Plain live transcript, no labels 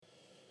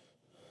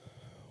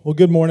Well,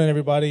 good morning,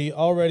 everybody.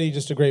 Already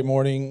just a great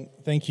morning.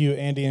 Thank you,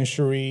 Andy and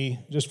Cherie,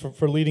 just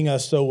for leading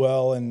us so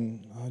well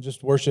and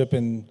just worship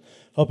and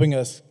helping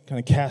us kind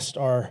of cast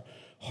our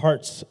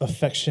heart's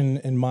affection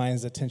and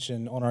mind's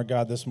attention on our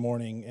God this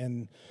morning.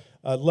 And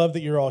I love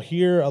that you're all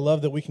here. I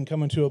love that we can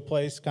come into a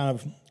place kind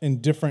of in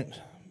different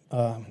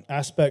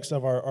aspects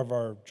of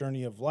our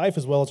journey of life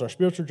as well as our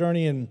spiritual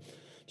journey, and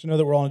to know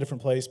that we're all in a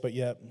different place, but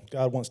yet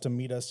God wants to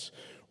meet us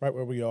right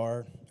where we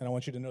are. And I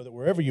want you to know that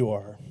wherever you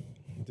are,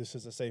 this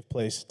is a safe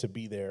place to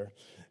be there.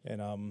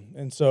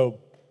 And so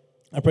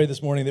I pray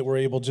this morning that we're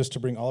able just to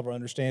bring all of our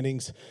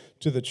understandings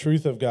to the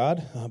truth of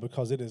God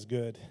because it is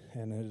good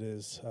and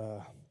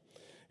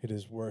it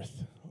is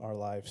worth our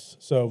lives.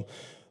 So,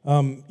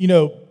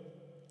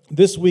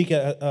 this week,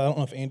 I don't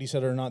know if Andy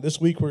said it or not, this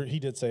week he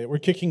did say it, we're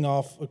kicking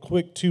off a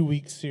quick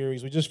 2-week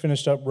series. We just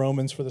finished up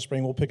Romans for the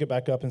spring. We'll pick it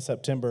back up in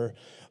September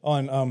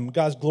on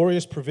God's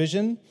glorious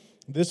provision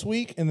this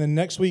week, and then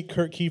next week,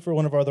 Kurt Kiefer,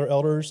 one of our other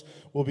elders,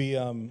 will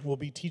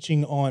be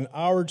teaching on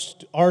our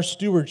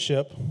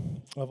stewardship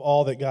of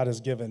all that God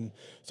has given.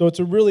 So it's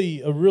a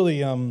really,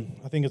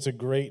 I think it's a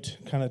great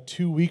kind of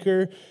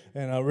 2-weeker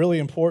and really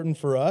important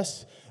for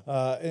us.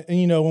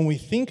 And when we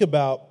think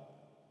about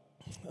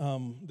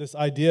this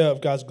idea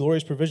of God's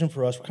glorious provision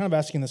for us, we're kind of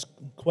asking this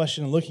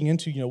question and looking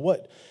into,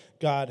 what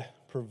God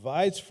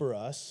provides for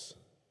us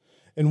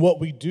and what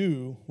we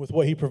do with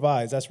what he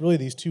provides. That's really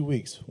these 2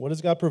 weeks. What does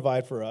God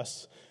provide for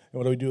us, and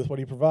what do we do with what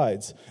he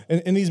provides?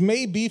 And these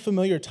may be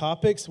familiar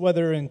topics,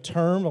 whether in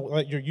term,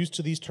 like you're used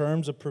to these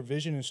terms of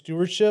provision and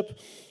stewardship,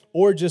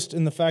 or just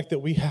in the fact that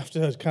we have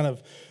to kind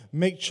of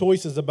make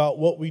choices about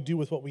what we do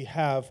with what we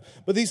have.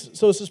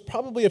 So this is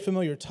probably a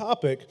familiar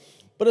topic,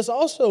 but it's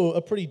also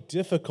a pretty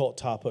difficult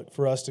topic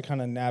for us to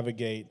kind of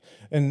navigate.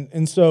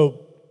 And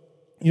so,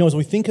 as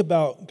we think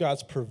about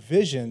God's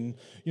provision,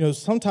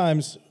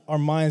 sometimes our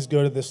minds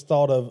go to this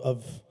thought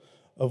of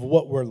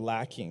what we're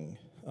lacking.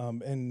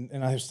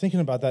 And I was thinking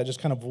about that, just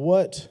kind of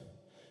what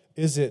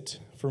is it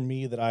for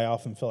me that I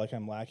often feel like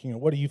I'm lacking, or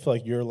what do you feel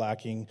like you're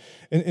lacking?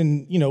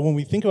 And when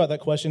we think about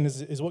that question,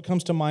 is what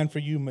comes to mind for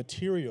you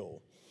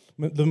material?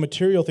 The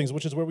material things,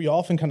 which is where we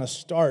often kind of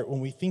start when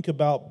we think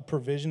about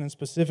provision, and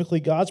specifically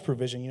God's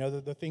provision,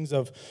 the things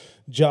of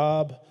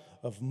job,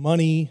 of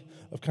money,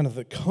 of kind of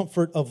the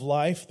comfort of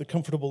life, the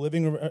comfortable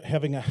living,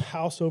 having a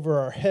house over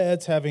our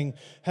heads, having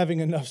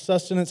enough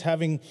sustenance,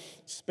 having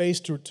space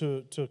to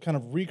kind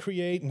of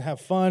recreate and have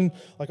fun.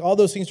 Like all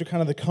those things are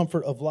kind of the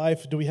comfort of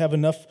life. Do we have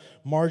enough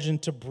margin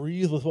to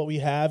breathe with what we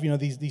have?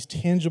 These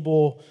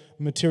tangible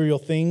material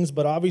things.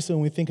 But obviously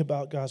when we think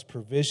about God's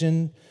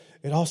provision,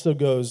 it also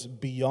goes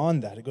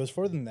beyond that. It goes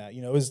further than that.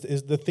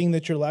 Is the thing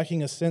that you're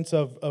lacking a sense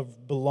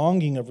of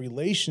belonging, of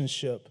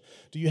relationship?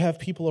 Do you have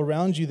people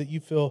around you that you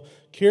feel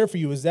care for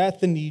you? Is that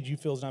the need you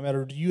feel is not met?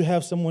 Or do you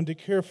have someone to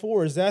care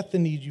for? Is that the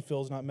need you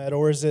feel is not met?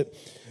 Or is it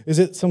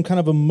some kind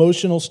of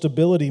emotional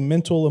stability,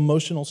 mental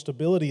emotional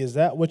stability? Is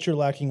that what you're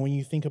lacking when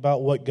you think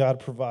about what God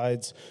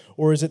provides?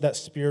 Or is it that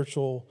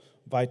spiritual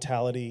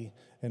vitality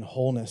and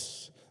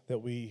wholeness that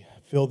we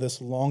feel this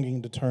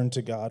longing to turn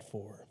to God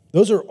for?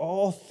 Those are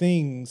all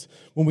things,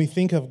 when we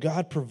think of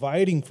God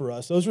providing for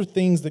us, those are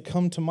things that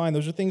come to mind.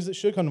 Those are things that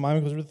should come to mind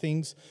because those are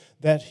things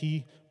that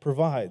he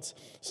provides.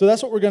 So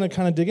that's what we're going to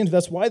kind of dig into.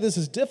 That's why this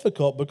is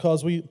difficult,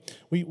 because we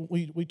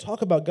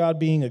talk about God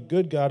being a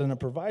good God and a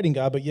providing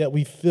God, but yet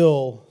we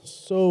feel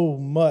so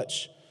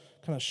much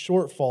kind of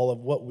shortfall of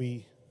what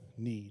we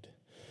need.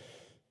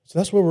 So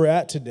that's where we're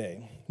at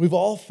today. We've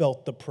all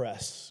felt the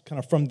press kind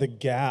of from the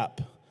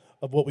gap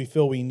of what we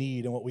feel we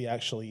need and what we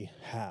actually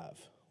have.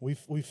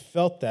 We've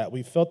felt that.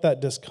 We've felt that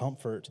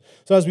discomfort.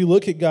 So as we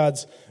look at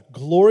God's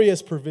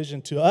glorious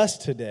provision to us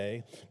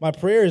today, my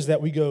prayer is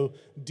that we go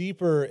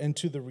deeper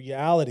into the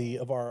reality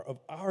of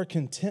our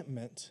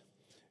contentment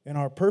and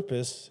our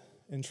purpose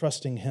in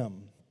trusting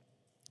him.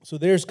 So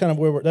there's kind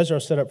of that's our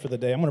setup for the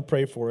day. I'm going to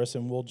pray for us,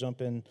 and we'll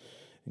jump in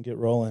and get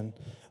rolling.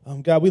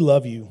 God, we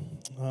love you.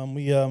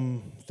 We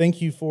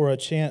thank you for a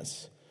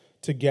chance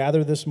to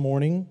gather this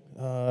morning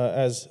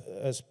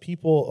as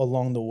people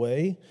along the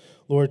way,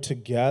 Lord, to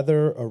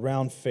gather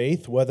around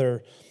faith,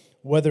 whether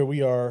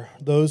we are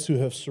those who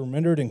have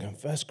surrendered and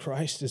confessed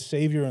Christ as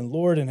Savior and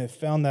Lord and have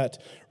found that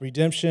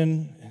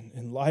redemption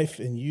and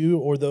life in you,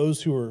 or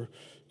those who are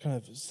kind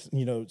of,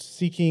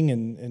 seeking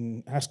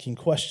and asking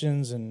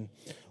questions. And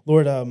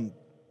Lord,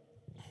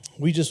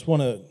 we just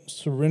want to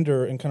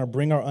surrender and kind of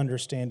bring our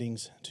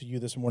understandings to you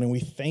this morning.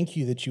 We thank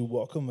you that you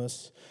welcome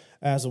us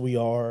as we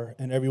are,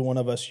 and every one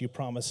of us you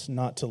promise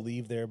not to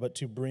leave there, but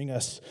to bring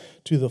us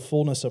to the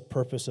fullness of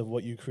purpose of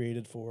what you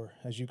created for,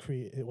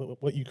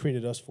 what you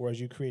created us for, as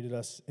you created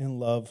us in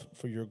love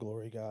for your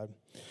glory, God.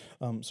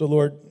 So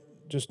Lord,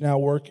 just now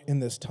work in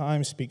this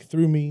time, speak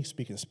through me,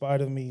 speak in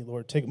spite of me.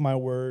 Lord, take my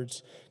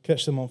words,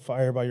 catch them on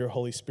fire by your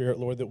Holy Spirit,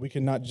 Lord, that we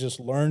can not just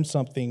learn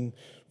something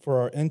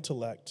for our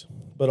intellect,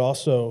 but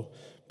also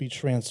be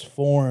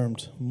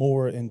transformed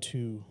more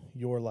into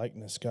your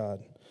likeness,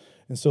 God.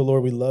 And so,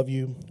 Lord, we love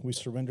you. We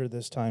surrender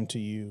this time to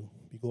you.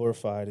 Be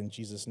glorified in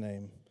Jesus'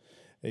 name.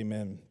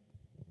 Amen.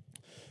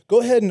 Go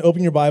ahead and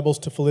open your Bibles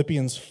to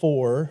Philippians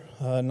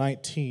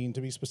 4:19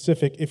 to be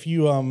specific. If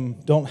you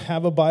don't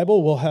have a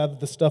Bible, we'll have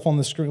the stuff on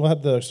the screen. We'll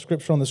have the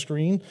scripture on the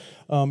screen.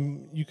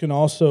 You can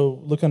also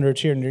look under a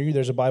chair near you.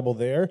 There's a Bible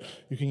there.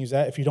 You can use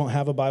that. If you don't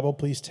have a Bible,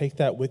 please take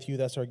that with you.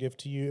 That's our gift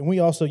to you. And we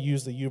also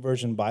use the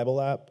YouVersion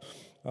Bible app.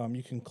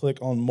 You can click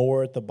on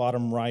More at the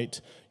bottom right.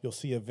 You'll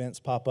see events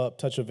pop up,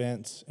 touch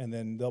events, and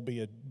then there'll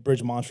be a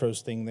Bridge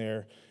Montrose thing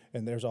there.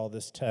 And there's all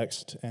this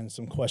text and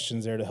some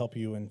questions there to help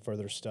you in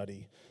further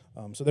study.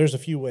 So there's a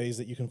few ways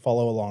that you can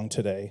follow along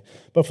today.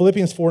 But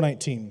Philippians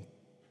 4:19.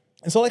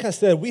 And so like I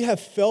said, we have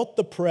felt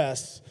the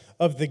press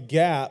of the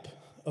gap,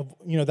 of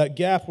that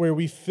gap where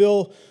we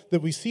feel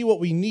that we see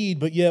what we need,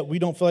 but yet we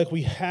don't feel like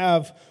we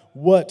have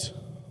what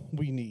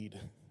we need,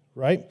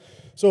 right?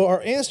 So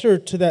our answer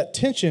to that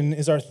tension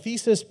is our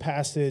thesis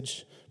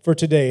passage for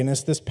today. And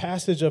it's this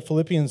passage of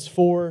Philippians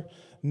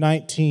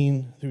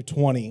 4:19 through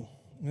 20.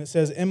 And it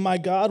says, "And my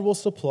God will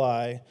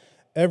supply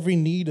every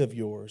need of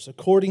yours,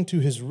 according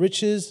to his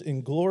riches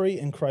in glory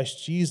in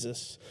Christ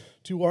Jesus.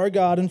 To our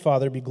God and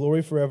Father be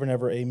glory forever and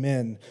ever.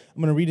 Amen."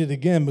 I'm going to read it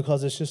again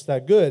because it's just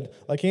that good.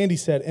 Like Andy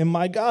said, "And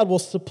my God will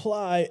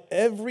supply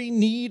every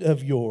need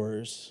of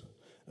yours,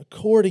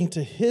 according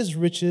to his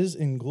riches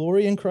in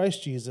glory in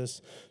Christ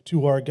Jesus.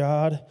 To our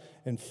God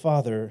and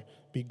Father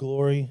be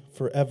glory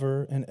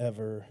forever and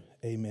ever.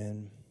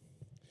 Amen."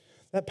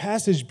 That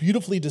passage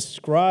beautifully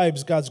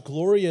describes God's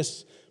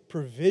glorious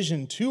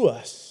provision to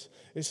us.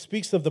 It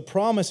speaks of the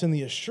promise and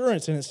the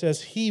assurance, and it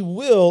says, He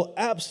will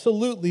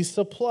absolutely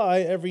supply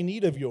every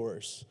need of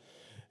yours.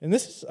 And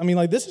this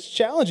is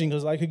challenging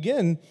because,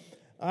 again,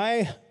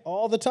 I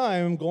all the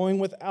time am going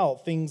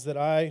without things that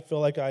I feel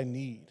like I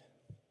need.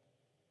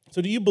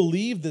 So do you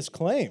believe this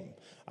claim?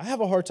 I have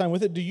a hard time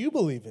with it. Do you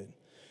believe it?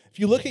 If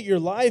you look at your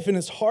life and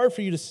it's hard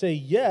for you to say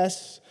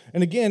yes,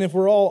 and again, if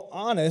we're all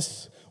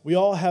honest, we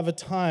all have a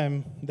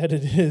time that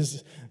it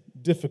is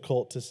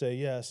difficult to say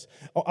yes.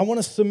 I want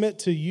to submit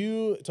to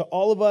you, to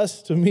all of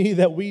us, to me,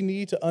 that we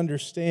need to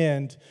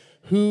understand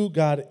who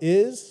God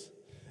is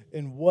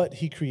and what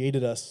He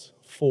created us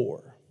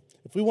for.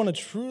 If we want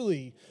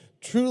to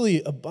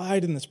truly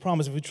abide in this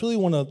promise, if we truly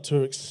want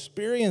to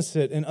experience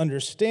it and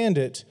understand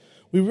it,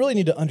 we really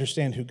need to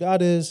understand who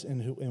God is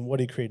and what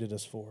He created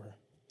us for.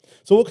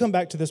 So we'll come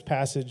back to this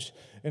passage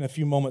in a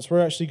few moments.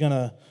 We're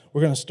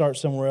gonna start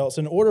somewhere else.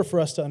 In order for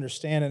us to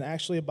understand and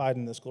actually abide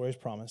in this glorious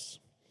promise,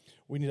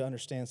 we need to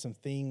understand some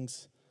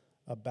things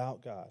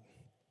about God.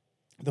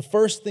 The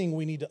first thing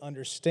we need to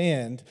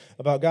understand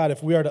about God,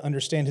 if we are to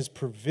understand His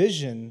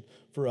provision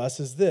for us,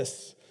 is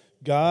this: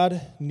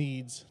 God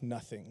needs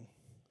nothing.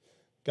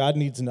 God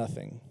needs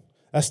nothing.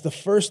 That's the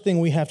first thing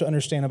we have to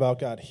understand about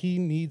God. He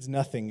needs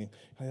nothing.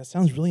 That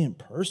sounds really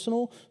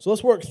impersonal. So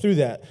let's work through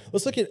that.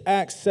 Let's look at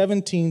Acts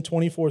 17,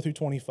 24 through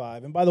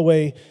 25. And by the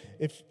way,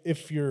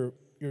 if you're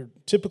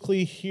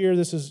typically here,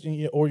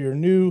 or you're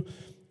new,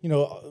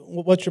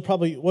 what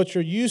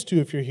you're used to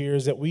if you're here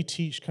is that we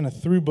teach kind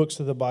of through books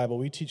of the Bible.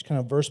 We teach kind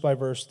of verse by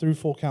verse through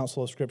full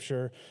counsel of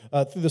Scripture.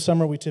 Through the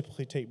summer, we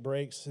typically take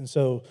breaks. And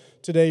so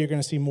today you're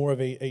going to see more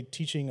of a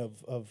teaching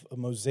of a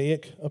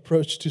mosaic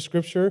approach to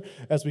Scripture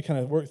as we kind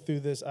of work through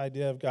this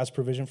idea of God's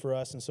provision for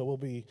us. And so we'll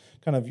be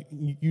kind of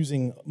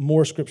using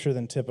more Scripture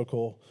than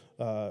typical,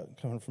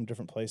 coming from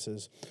different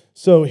places.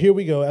 So here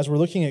we go. As we're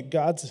looking at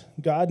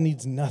God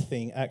needs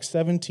nothing, Acts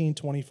 17,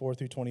 24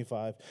 through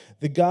 25.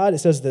 It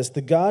says this: "The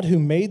God who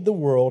made the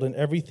world and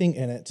everything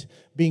in it,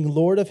 being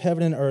Lord of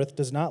heaven and earth,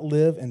 does not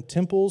live in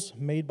temples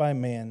made by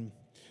man,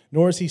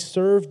 nor is He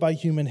served by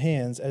human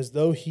hands as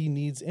though He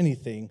needs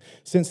anything,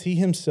 since He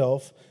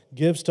Himself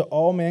gives to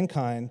all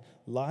mankind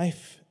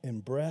life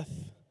and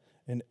breath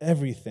and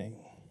everything."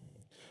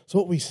 So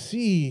what we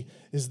see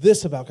is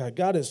this about God.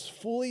 God is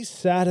fully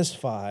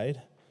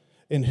satisfied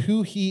in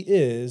who He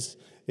is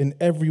in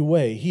every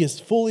way. He is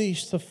fully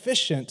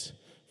sufficient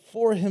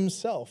for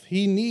Himself.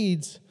 He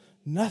needs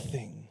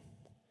nothing.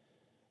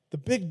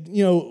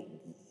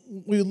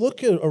 We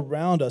look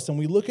around us and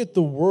we look at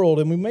the world,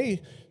 and we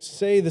may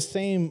say the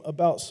same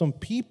about some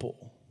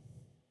people.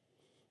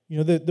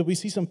 That we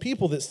see some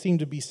people that seem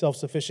to be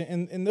self-sufficient,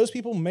 and those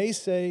people may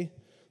say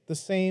the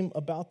same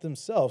about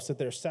themselves, that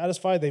they're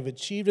satisfied, they've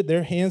achieved it,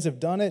 their hands have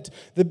done it.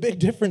 The big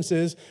difference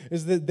is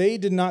that they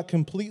did not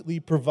completely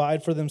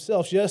provide for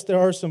themselves. Yes, there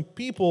are some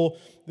people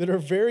that are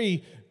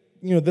very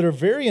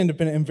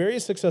independent and very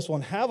successful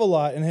and have a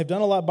lot and have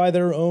done a lot by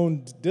their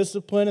own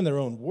discipline and their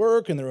own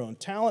work and their own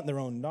talent, their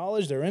own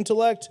knowledge, their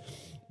intellect.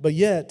 But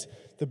yet,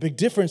 the big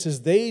difference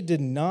is they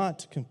did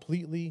not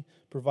completely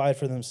provide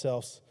for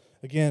themselves.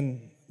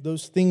 Again,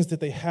 those things that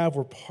they have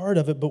were part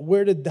of it, but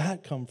where did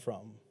that come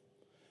from?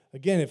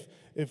 Again,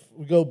 if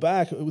we go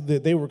back,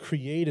 they were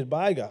created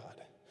by God.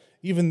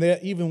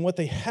 Even what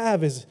they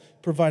have is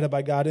provided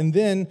by God. And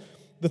then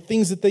the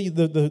things that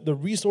the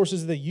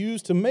resources that they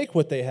use to make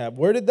what they have,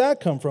 where did that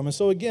come from? And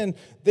so again,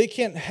 they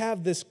can't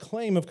have this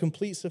claim of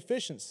complete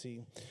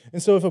sufficiency.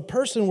 And so if a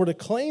person were to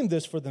claim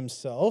this for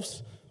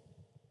themselves,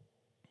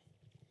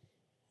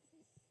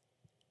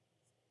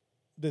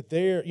 that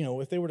they're,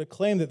 if they were to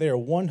claim that they are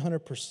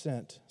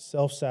 100%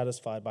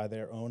 self-satisfied by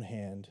their own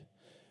hand,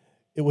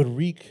 it would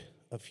reek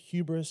of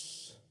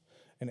hubris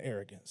and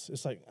arrogance.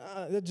 It's like,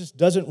 that just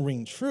doesn't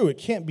ring true. It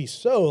can't be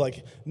so.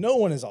 Like, no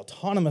one is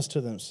autonomous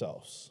to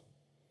themselves.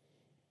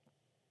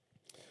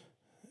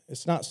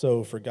 It's not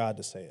so for God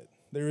to say it.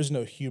 There is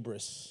no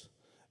hubris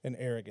and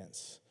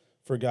arrogance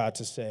for God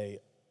to say,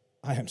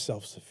 I am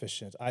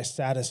self-sufficient. I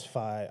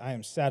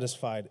am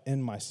satisfied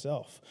in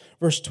myself.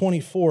 Verse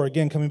 24,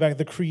 again, coming back,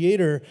 the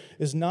Creator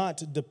is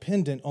not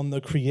dependent on the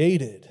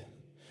created.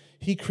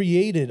 He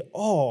created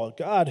all.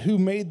 God, who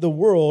made the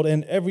world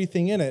and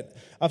everything in it.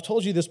 I've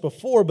told you this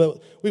before,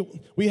 but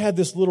we had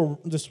this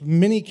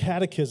mini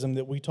catechism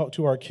that we talk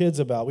to our kids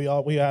about.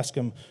 We ask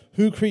them,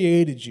 who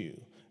created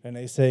you? And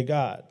they say,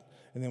 God.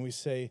 And then we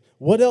say,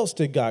 what else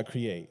did God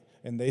create?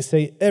 And they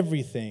say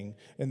everything.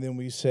 And then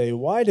we say,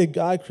 why did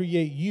God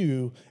create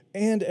you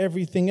and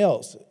everything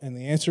else? And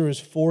the answer is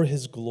for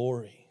his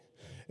glory.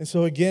 And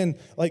so again,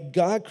 like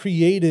God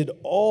created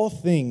all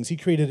things. He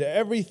created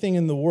everything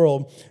in the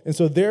world. And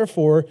so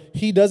therefore,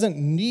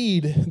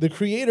 the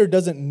Creator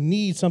doesn't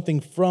need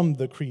something from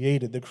the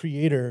created. The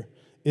Creator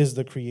is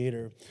the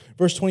Creator.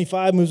 Verse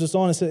 25 moves us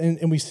on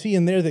and we see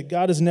in there that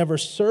God is never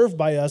served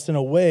by us in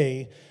a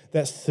way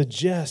that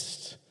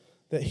suggests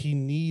that he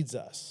needs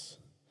us.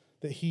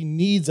 That he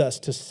needs us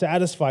to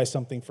satisfy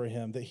something for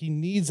him, that he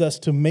needs us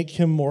to make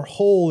him more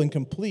whole and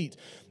complete,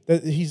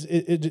 that he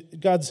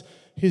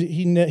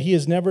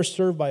is never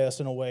served by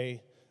us in a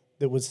way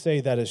that would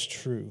say that is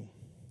true.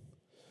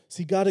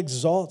 See, God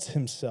exalts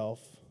himself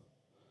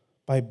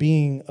by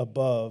being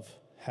above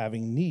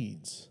having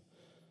needs.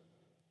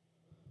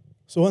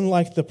 So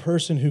unlike the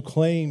person who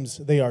claims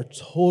they are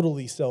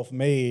totally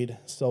self-made,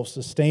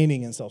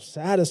 self-sustaining, and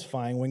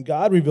self-satisfying, when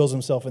God reveals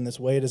himself in this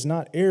way, it is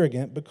not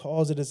arrogant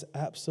because it is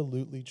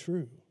absolutely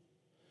true.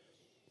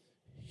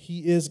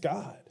 He is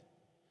God.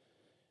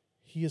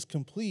 He is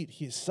complete.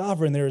 He is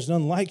sovereign. There is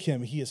none like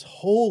him. He is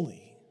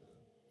holy.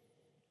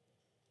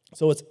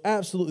 So it's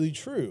absolutely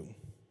true.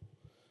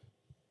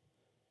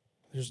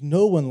 There's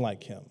no one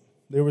like him.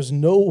 There was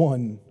no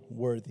one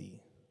worthy.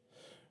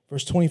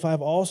 Verse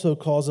 25 also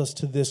calls us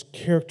to this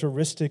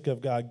characteristic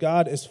of God.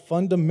 God is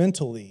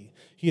fundamentally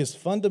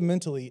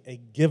a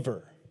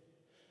giver.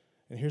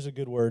 And here's a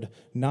good word,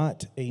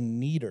 not a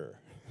needer.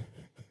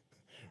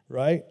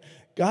 Right?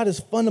 God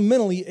is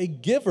fundamentally a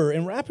giver.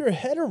 And wrap your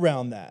head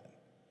around that.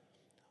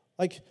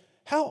 Like,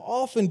 how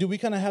often do we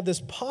kind of have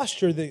this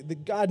posture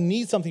that God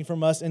needs something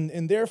from us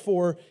and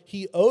therefore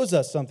he owes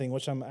us something,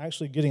 which I'm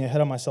actually getting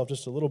ahead of myself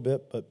just a little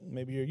bit, but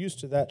maybe you're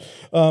used to that.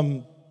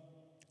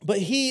 But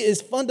he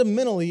is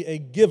fundamentally a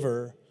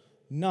giver,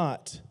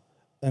 not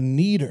a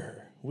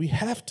needer. We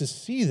have to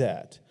see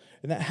that,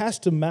 and that has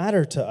to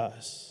matter to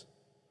us.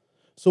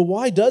 So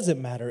why does it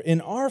matter?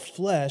 In our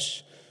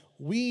flesh,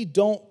 we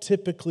don't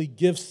typically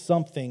give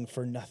something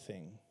for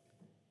nothing.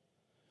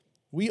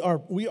 We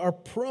are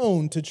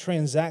prone to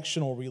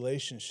transactional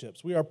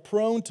relationships. We are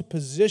prone to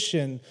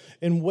position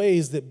in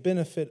ways that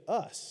benefit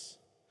us.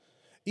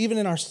 Even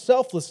in our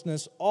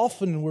selflessness,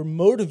 often we're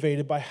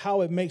motivated by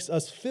how it makes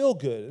us feel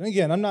good. And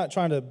again, I'm not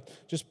trying to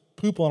just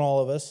poop on all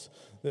of us.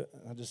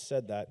 I just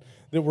said that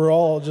we're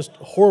all just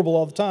horrible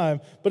all the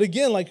time. But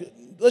again, like,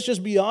 let's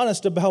just be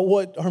honest about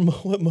what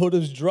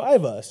motives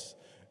drive us.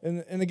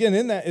 And again,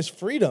 in that is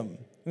freedom.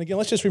 And again,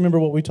 let's just remember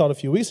what we taught a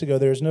few weeks ago.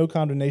 There is no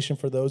condemnation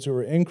for those who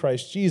are in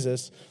Christ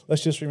Jesus.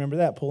 Let's just remember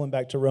that, pulling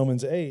back to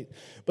Romans 8.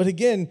 But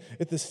again,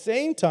 at the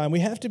same time, we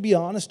have to be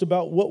honest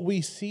about what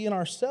we see in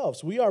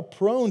ourselves. We are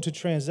prone to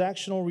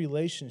transactional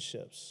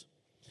relationships.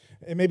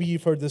 And maybe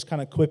you've heard this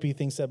kind of quippy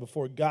thing said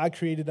before. God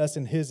created us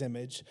in his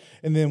image,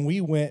 and then we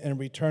went and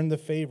returned the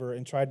favor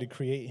and tried to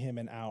create him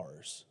in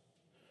ours.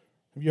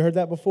 Have you heard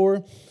that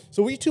before?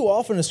 So we too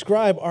often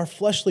ascribe our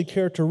fleshly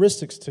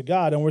characteristics to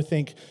God, and we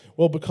think,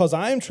 well, because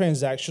I'm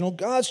transactional,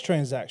 God's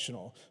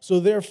transactional. So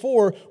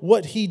therefore,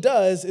 what he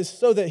does is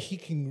so that he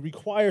can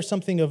require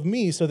something of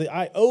me, so that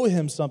I owe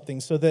him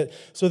something, so that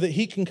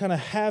he can kind of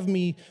have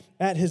me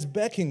at his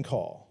beck and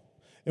call.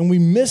 And we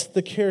miss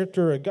the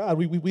character of God.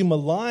 We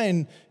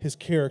malign his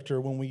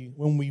character when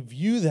we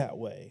view that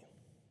way.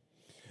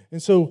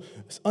 And so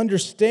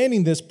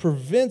understanding this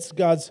prevents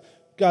God's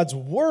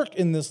work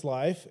in this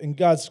life and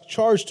God's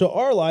charge to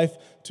our life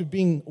to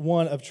being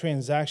one of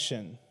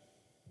transaction.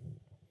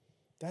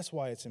 That's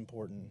why it's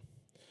important.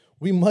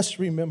 We must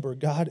remember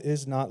God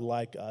is not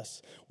like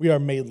us. We are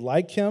made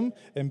like him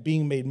and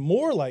being made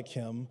more like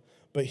him,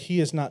 but he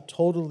is not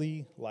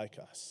totally like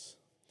us.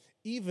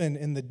 Even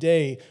in the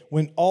day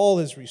when all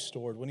is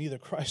restored, when either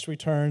Christ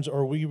returns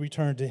or we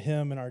return to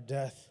him in our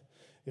death,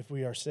 if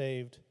we are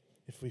saved,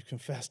 if we've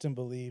confessed and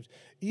believed,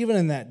 even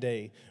in that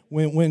day,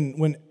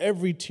 when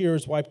every tear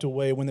is wiped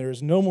away, when there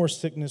is no more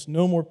sickness,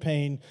 no more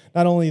pain,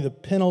 not only the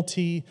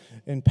penalty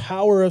and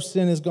power of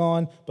sin is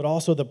gone, but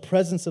also the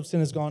presence of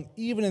sin is gone,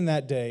 even in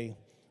that day,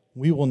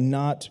 we will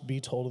not be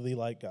totally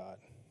like God.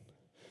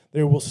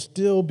 There will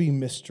still be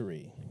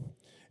mystery,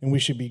 and we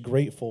should be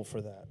grateful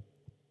for that.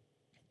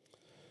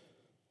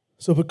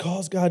 So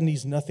because God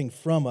needs nothing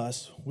from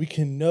us, we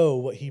can know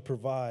what he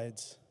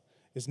provides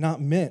is not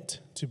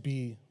meant to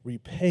be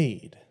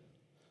repaid.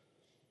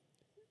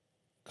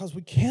 Because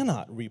we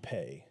cannot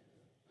repay.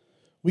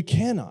 We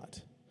cannot.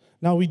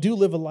 Now, we do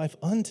live a life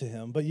unto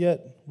him, but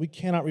yet we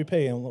cannot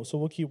repay him, so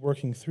we'll keep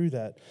working through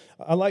that.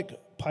 I like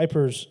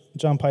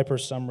John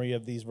Piper's summary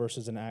of these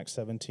verses in Acts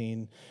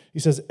 17. He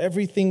says,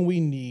 everything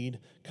we need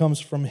comes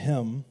from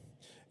him,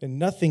 and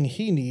nothing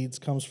he needs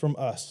comes from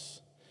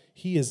us.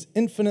 He is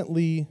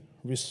infinitely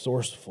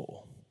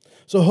resourceful.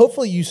 So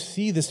hopefully you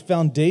see this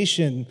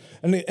foundation,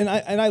 and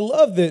I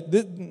love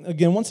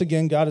that, once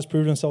again, God has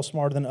proven himself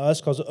smarter than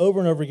us, because over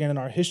and over again in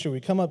our history,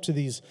 we come up to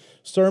these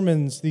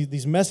sermons,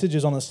 these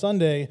messages on a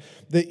Sunday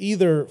that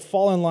either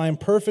fall in line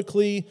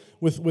perfectly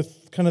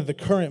with kind of the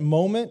current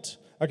moment.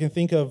 I can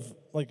think of,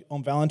 like,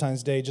 on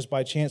Valentine's Day, just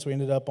by chance, we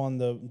ended up on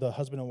the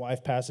husband and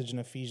wife passage in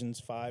Ephesians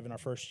 5 in our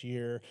first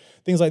year,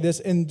 things like this.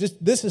 And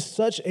just this is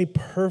such a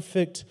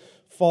perfect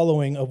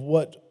following of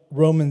what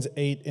Romans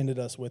 8 ended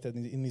us with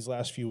in these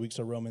last few weeks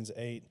of Romans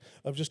 8,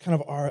 of just kind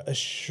of our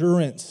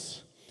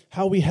assurance,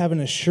 how we have an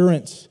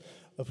assurance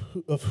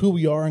of who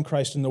we are in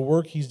Christ and the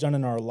work he's done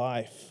in our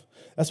life.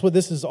 That's what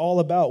this is all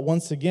about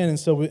once again. And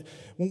so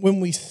when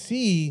we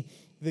see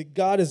that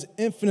God is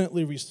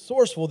infinitely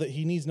resourceful, that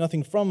he needs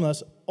nothing from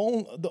us,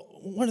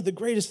 one of the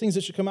greatest things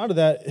that should come out of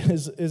that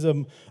is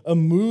a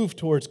move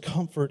towards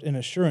comfort and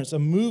assurance, a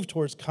move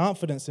towards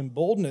confidence and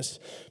boldness,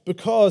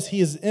 because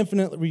he is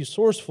infinitely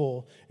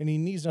resourceful and he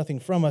needs nothing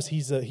from us.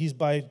 He's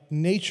by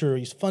nature,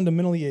 he's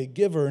fundamentally a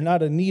giver,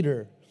 not a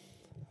needer.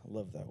 I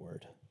love that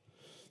word.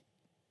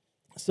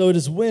 So it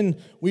is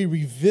when we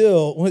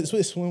revel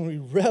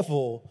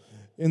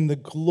in the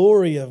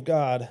glory of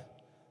God.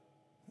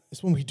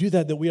 It's when we do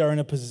that we are in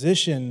a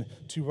position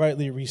to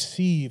rightly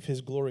receive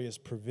his glorious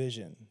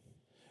provision.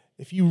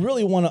 If you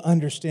really want to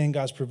understand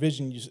God's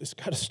provision, it's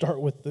got to start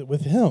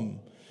with him.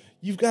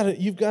 You've got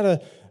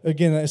to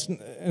again,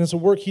 it's a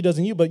work he does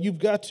in you, but you've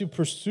got to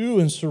pursue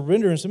and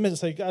surrender and submit and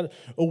say, God,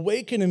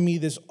 awaken in me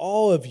this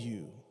all of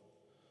you.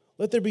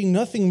 Let there be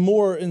nothing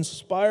more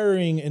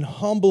inspiring and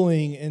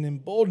humbling and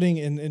emboldening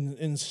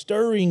and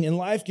stirring and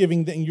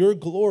life-giving than your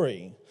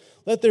glory.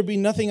 Let there be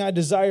nothing I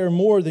desire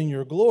more than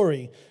your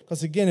glory.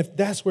 Because again, if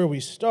that's where we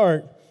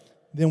start,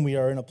 then we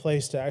are in a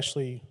place to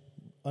actually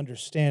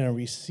understand and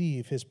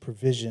receive his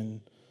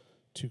provision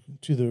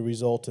to the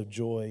result of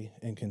joy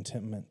and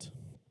contentment.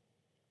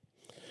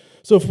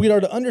 So if we are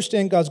to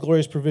understand God's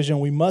glorious provision,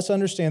 we must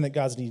understand that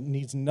God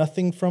needs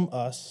nothing from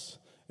us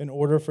in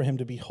order for him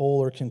to be whole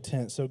or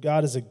content. So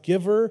God is a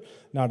giver,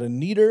 not a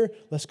needer.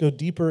 Let's go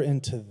deeper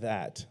into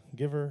that.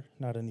 Giver,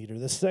 not a needer.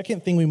 The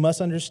second thing we must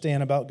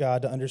understand about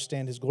God to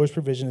understand his glorious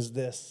provision is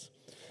this: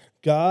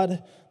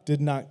 God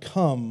did not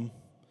come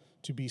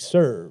to be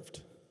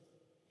served.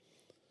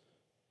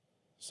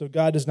 So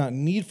God does not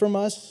need from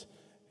us,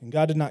 and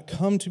God did not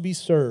come to be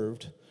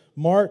served.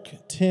 Mark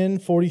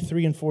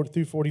 10:43 and 4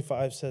 through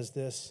 45 says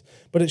this: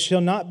 "But it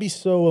shall not be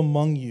so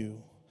among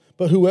you.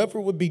 But whoever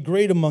would be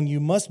great among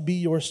you must be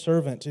your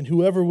servant, and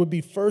whoever would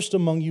be first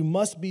among you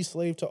must be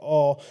slave to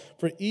all.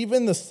 For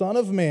even the Son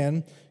of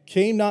Man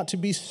came not to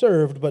be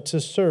served, but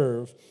to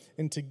serve,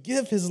 and to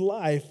give his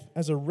life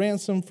as a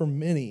ransom for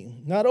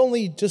many." Not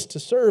only just to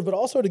serve, but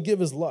also to give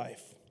his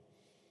life.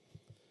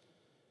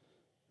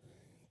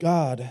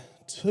 God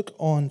took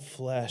on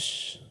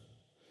flesh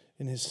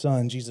in his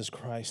Son, Jesus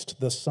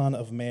Christ, the Son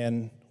of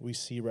Man we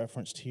see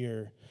referenced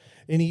here.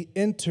 And he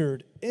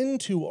entered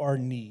into our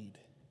need.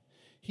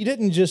 He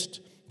didn't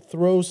just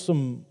throw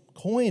some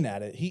coin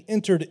at it. He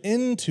entered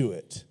into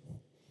it.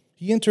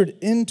 He entered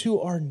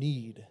into our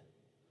need.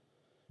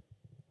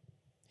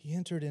 He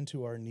entered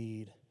into our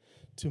need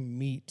to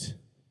meet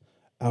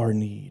our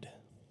need.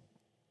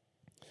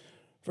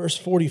 Verse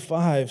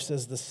 45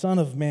 says, "The Son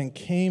of Man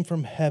came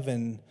from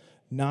heaven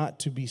not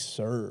to be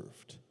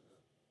served."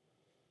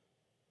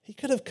 He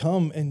could have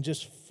come and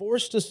just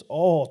forced us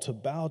all to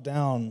bow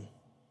down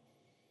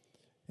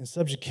in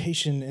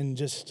subjugation and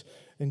just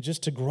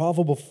to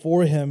grovel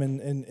before him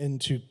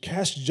and to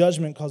cast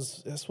judgment,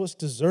 because that's what's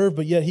deserved.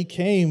 But yet he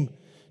came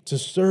to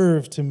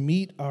serve, to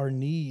meet our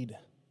need.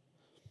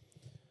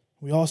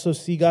 We also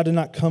see God did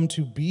not come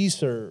to be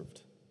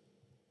served.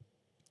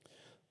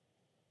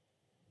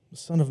 The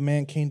Son of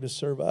Man came to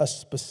serve us,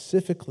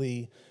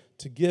 specifically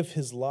to give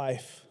his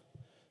life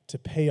to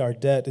pay our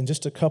debt. And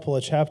just a couple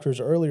of chapters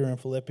earlier in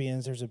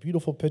Philippians, there's a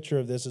beautiful picture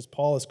of this as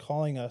Paul is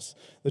calling us,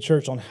 the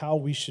church, on how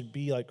we should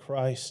be like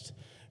Christ.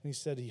 And he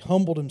said he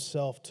humbled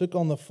himself, took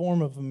on the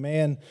form of a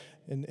man,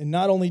 and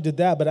not only did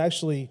that, but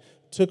actually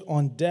took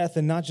on death,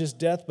 and not just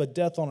death, but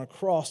death on a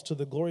cross to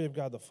the glory of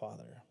God the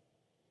Father.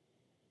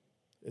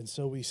 And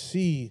so we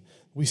see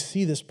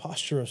this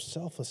posture of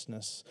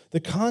selflessness. The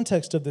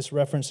context of this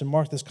reference in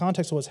Mark, this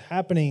context of what's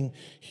happening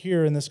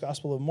here in this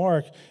Gospel of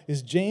Mark,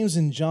 is James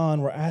and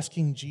John were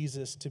asking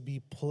Jesus to be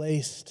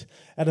placed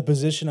at a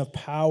position of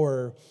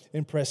power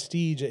and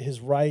prestige at his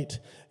right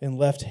and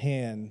left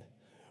hand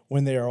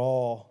when they are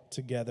all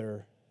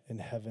together in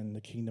heaven,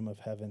 the kingdom of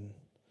heaven.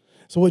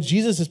 So what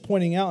Jesus is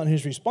pointing out in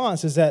his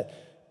response is that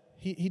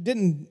he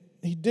didn't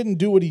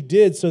do what he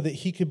did so that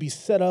he could be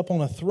set up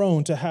on a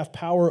throne to have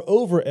power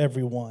over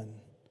everyone.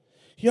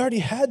 He already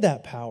had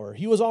that power.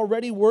 He was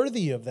already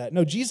worthy of that.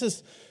 No,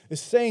 Jesus is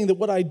saying that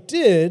what I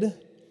did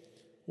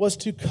was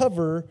to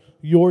cover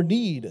your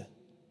need.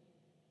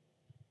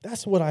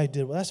 That's what I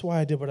did. That's why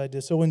I did what I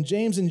did. So when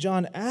James and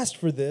John asked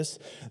for this,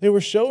 they were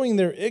showing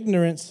their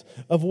ignorance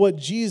of what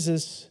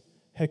Jesus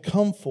had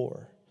come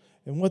for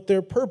and what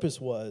their purpose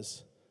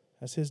was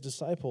as his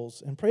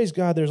disciples. And praise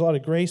God, there's a lot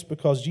of grace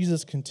because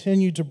Jesus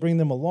continued to bring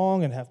them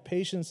along and have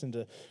patience and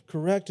to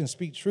correct and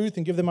speak truth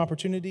and give them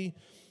opportunity.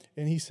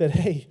 And he said,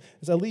 hey,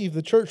 as I leave,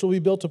 the church will be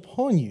built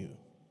upon you.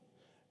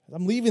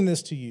 I'm leaving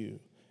this to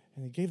you.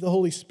 And he gave the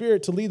Holy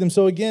Spirit to lead them.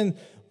 So again,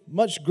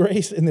 much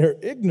grace in their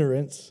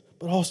ignorance,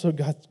 but also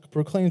God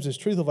proclaims his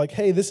truth of like,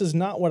 hey, this is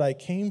not what I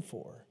came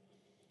for.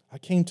 I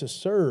came to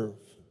serve.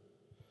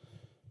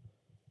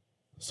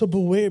 So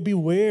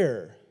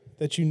beware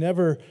that you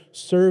never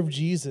serve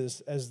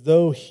Jesus as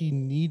though he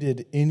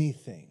needed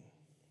anything.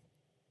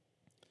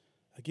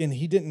 Again,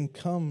 he didn't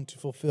come to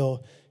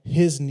fulfill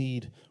his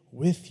need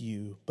with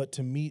you, but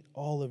to meet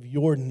all of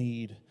your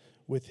need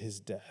with his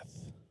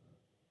death.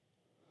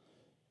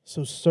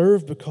 So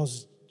serve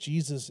because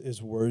Jesus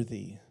is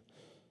worthy.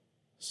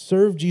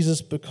 Serve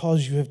Jesus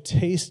because you have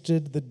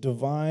tasted the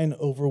divine,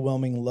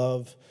 overwhelming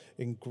love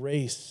and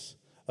grace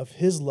of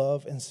his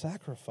love and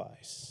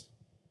sacrifice.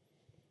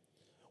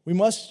 We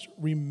must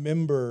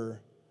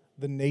remember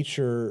the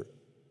nature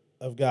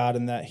of God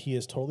in that he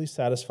is totally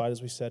satisfied,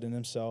 as we said, in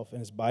himself,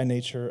 and is by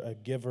nature a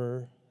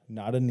giver,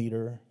 not a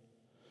needer.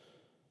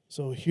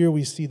 So here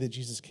we see that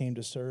Jesus came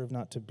to serve,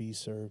 not to be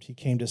served. He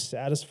came to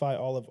satisfy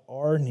all of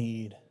our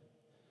need.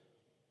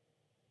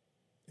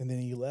 And then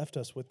he left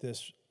us with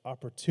this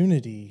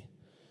opportunity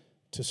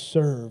to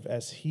serve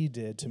as he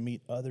did, to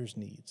meet others'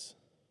 needs.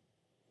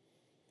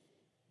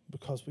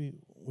 Because we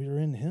are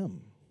in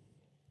him.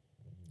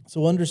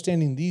 So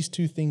understanding these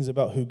two things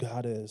about who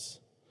God is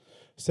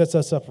sets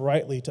us up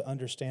rightly to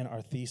understand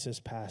our thesis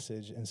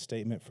passage and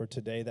statement for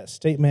today. That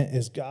statement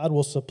is God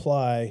will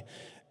supply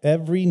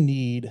every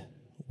need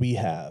we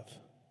have.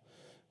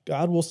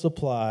 God will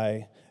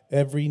supply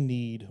every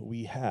need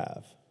we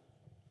have.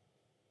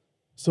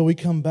 So we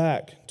come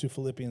back to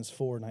Philippians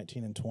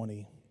 4:19 and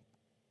 20.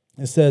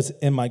 It says,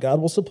 and my God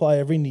will supply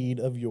every need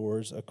of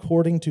yours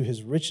according to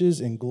his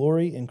riches in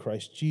glory in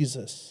Christ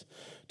Jesus.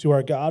 To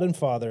our God and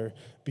Father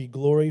be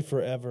glory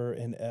forever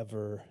and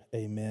ever.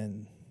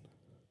 Amen.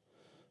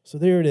 So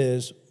there it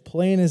is,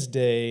 plain as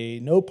day,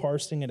 no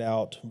parsing it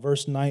out.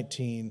 Verse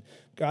 19,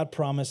 God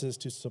promises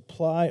to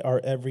supply our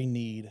every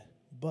need.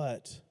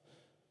 But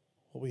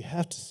what we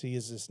have to see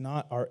is it's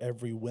not our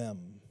every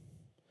whim.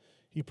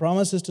 He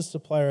promises to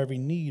supply our every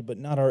need, but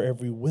not our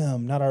every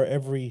whim, not our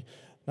every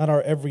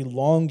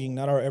longing,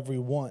 not our every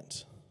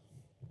want.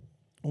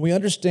 When we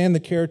understand the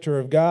character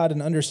of God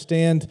and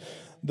understand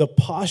the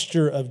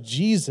posture of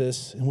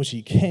Jesus in which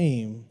he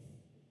came,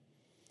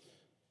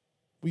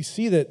 we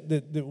see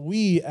that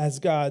we as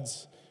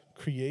God's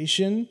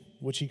creation,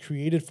 which he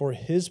created for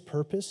his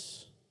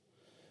purpose,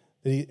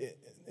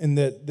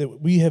 that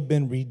we have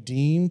been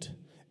redeemed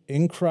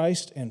in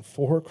Christ and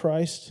for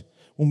Christ.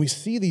 When we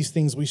see these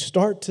things, we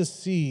start to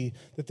see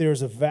that there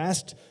is a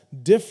vast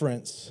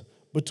difference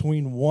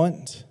between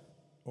want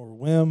or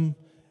whim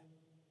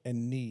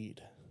and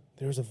need.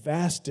 There's a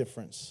vast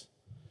difference.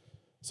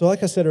 So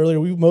like I said earlier,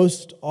 we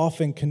most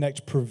often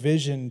connect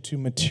provision to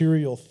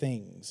material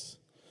things,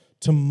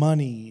 to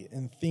money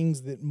and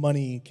things that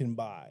money can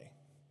buy,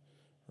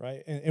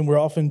 right? And we're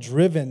often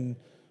driven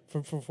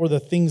for the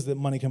things that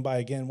money can buy.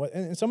 Again,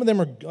 and some of them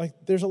are like,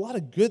 there's a lot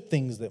of good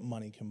things that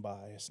money can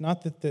buy. It's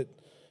not that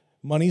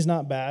money's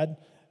not bad.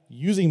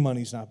 Using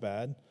money's not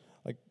bad.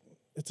 Like,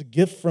 it's a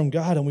gift from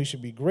God and we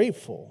should be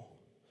grateful.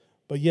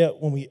 But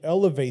yet, when we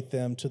elevate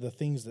them to the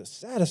things that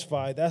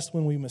satisfy, that's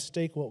when we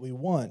mistake what we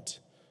want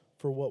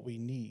for what we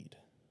need.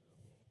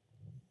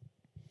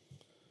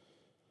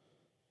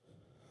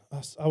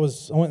 I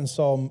went and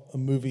saw a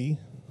movie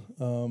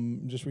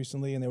just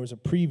recently, and there was a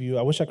preview.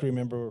 I wish I could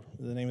remember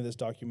the name of this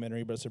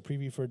documentary, but it's a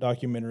preview for a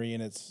documentary,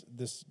 and it's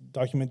this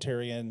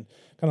documentarian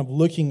kind of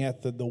looking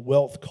at the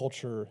wealth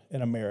culture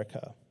in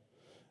America.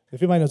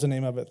 If anybody knows the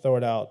name of it, throw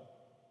it out.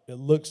 It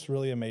looks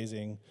really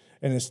amazing,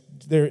 and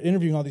they're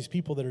interviewing all these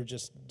people that are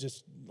just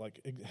like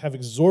have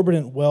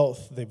exorbitant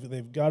wealth.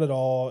 They've got it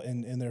all,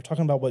 and they're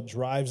talking about what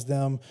drives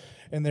them,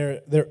 and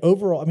their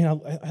overall. I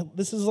mean,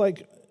 this is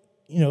like,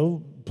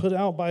 put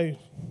out by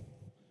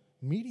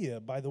media,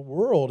 by the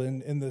world,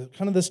 and the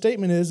kind of the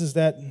statement is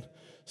that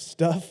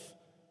stuff.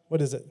 What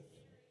is it?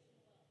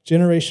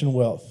 Generation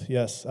wealth.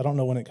 Yes, I don't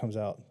know when it comes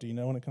out. Do you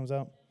know when it comes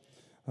out?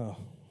 Oh,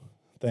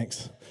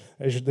 thanks.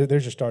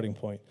 There's your starting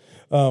point.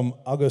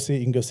 I'll go see it.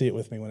 You can go see it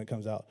with me when it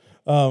comes out.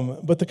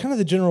 But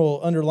the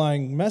general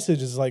underlying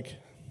message is like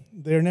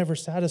they're never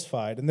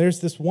satisfied. And there's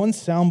this one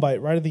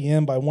soundbite right at the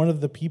end by one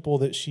of the people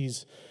that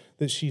she's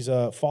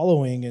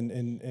following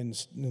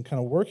and kind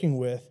of working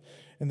with.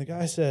 And the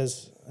guy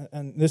says,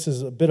 and this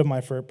is a bit of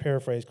my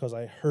paraphrase because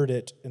I heard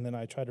it and then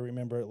I try to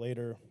remember it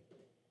later.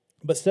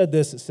 but said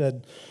this, it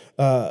said,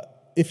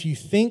 if you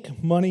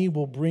think money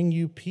will bring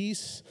you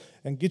peace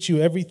and get you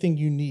everything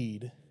you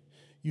need,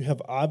 you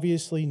have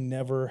obviously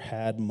never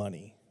had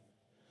money.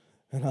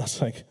 And I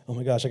was like, oh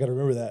my gosh, I got to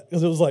remember that.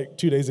 Because it was like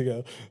 2 days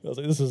ago. I was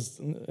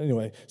like,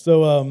 anyway.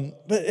 So,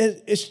 but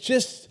it's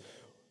just,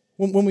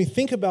 when we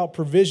think about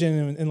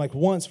provision and like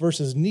wants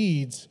versus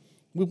needs,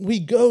 we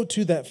go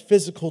to that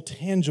physical,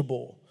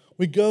 tangible.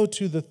 We go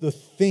to the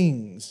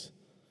things.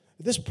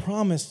 This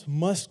promise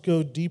must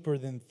go deeper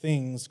than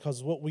things,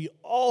 because what we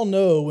all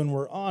know when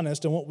we're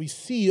honest and what we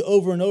see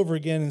over and over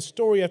again in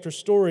story after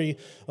story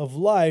of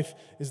life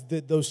is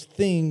that those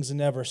things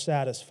never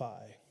satisfy.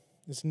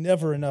 It's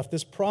never enough.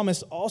 This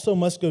promise also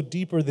must go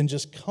deeper than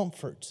just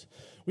comfort.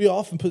 We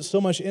often put so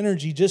much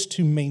energy just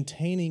to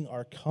maintaining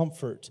our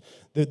comfort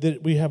that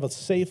we have a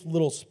safe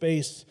little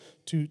space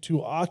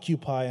to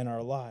occupy in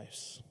our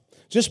lives.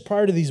 Just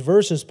prior to these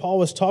verses, Paul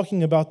was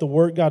talking about the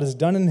work God has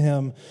done in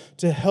him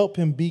to help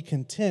him be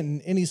content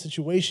in any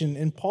situation.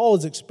 And Paul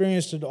has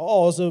experienced it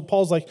all. So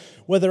Paul's like,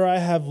 whether I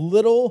have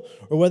little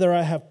or whether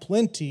I have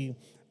plenty,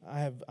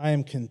 I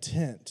am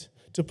content.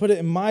 To put it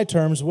in my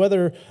terms,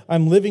 whether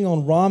I'm living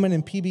on ramen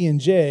and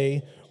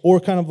PB&J or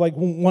kind of like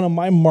one of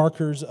my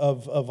markers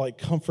of like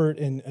comfort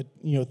and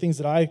things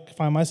that I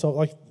find myself,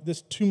 like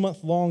this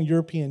 2-month-long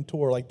European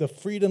tour, like the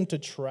freedom to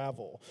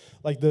travel,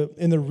 like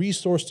the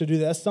resource to do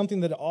that. That's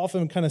something that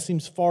often kind of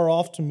seems far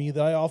off to me,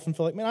 that I often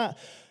feel like, man,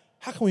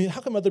 how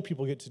come other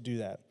people get to do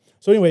that?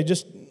 So anyway,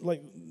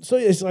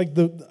 it's like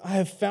I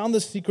have found the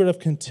secret of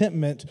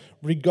contentment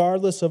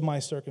regardless of my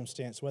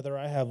circumstance, whether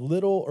I have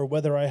little or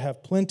whether I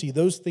have plenty.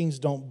 Those things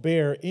don't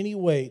bear any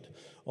weight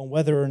on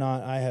whether or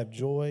not I have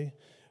joy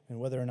and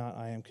whether or not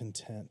I am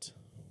content.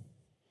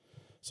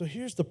 So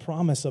here's the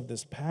promise of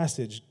this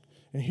passage,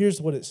 and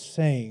here's what it's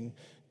saying.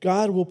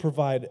 God will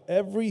provide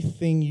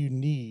everything you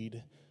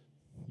need,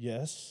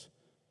 yes,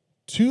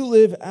 to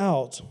live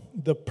out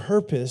the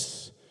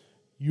purpose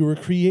you were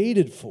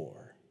created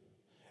for,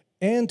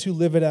 and to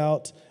live it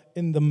out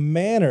in the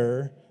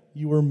manner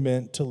you were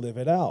meant to live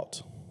it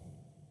out.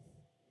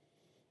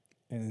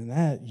 And in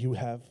that, you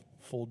have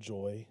full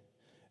joy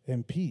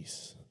and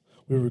peace.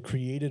 We were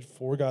created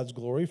for God's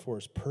glory, for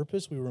His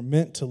purpose. We were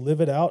meant to live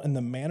it out in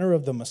the manner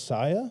of the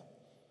Messiah.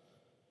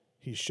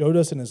 He showed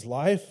us in His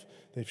life.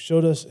 They've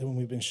showed us, and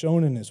we've been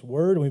shown in His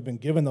Word, and we've been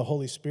given the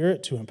Holy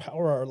Spirit to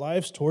empower our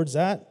lives towards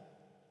that.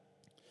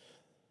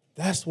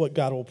 That's what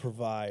God will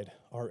provide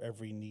our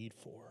every need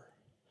for.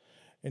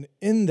 And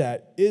in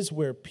that is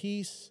where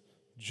peace,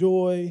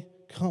 joy,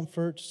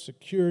 comfort,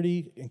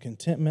 security, and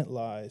contentment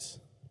lies.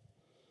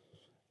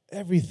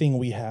 Everything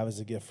we have is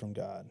a gift from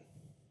God.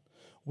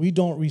 We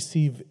don't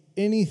receive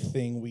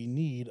anything we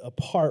need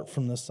apart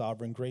from the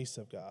sovereign grace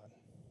of God.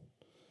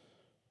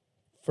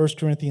 1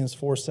 Corinthians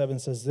 4:7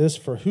 says this,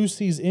 "For who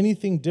sees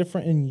anything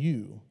different in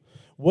you?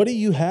 What do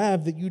you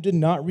have that you did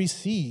not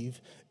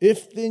receive?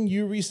 If then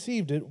you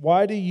received it,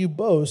 why do you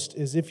boast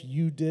as if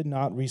you did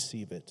not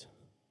receive it?"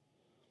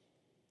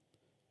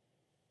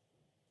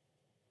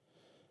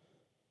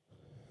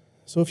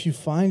 So if you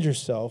find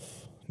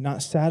yourself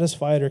not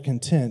satisfied or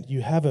content,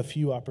 you have a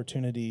few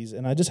opportunities.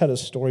 And I just had a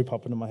story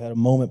pop into my head, a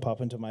moment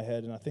pop into my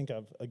head, and I think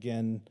I've,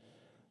 again,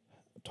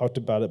 talked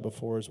about it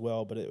before as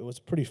well, but it was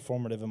pretty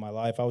formative in my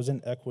life. I was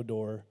in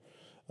Ecuador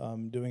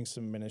doing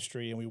some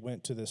ministry, and we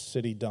went to this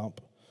city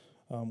dump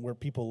where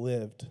people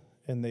lived,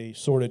 and they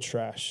sorted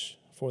trash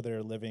for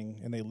their living,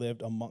 and they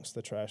lived amongst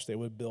the trash. They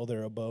would build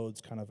their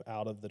abodes kind of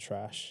out of the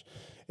trash.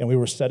 And we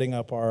were setting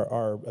up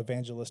our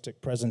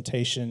evangelistic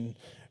presentation,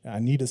 and I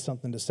needed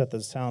something to set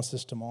the sound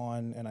system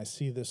on, and I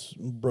see this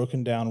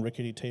broken down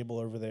rickety table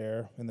over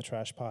there in the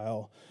trash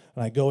pile,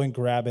 and I go and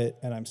grab it,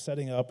 and I'm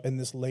setting up, and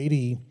this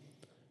lady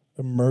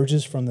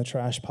emerges from the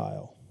trash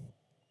pile,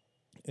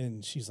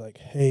 and she's like,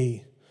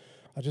 "Hey,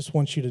 I just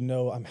want you to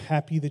know I'm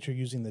happy that you're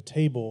using the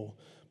table,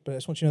 but I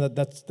just want you to know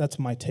that that's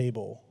my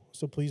table,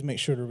 so please make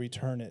sure to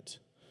return it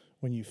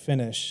when you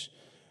finish."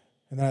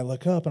 And then I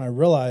look up and I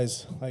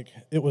realize, like,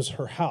 it was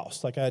her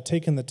house. Like, I had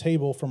taken the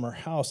table from her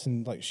house,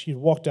 and like she had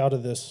walked out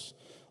of this,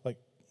 like,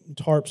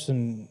 tarps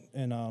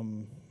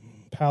and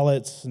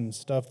pallets and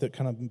stuff that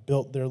kind of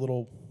built their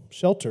little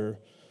shelter.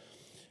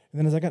 And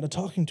then as I got to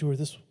talking to her,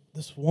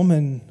 this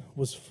woman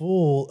was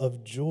full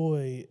of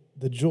joy,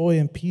 the joy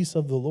and peace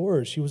of the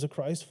Lord. She was a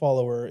Christ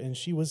follower, and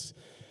she was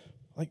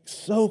like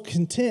so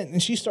content,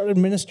 and she started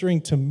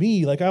ministering to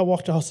me. Like, I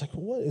walked out, I was like,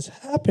 what is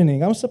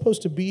happening? I'm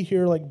supposed to be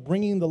here, like,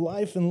 bringing the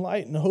life and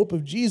light and hope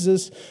of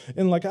Jesus,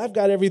 and like, I've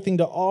got everything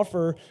to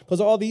offer, because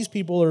all these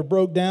people are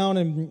broke down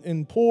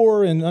and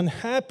poor and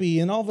unhappy,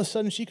 and all of a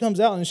sudden she comes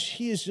out, and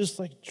she is just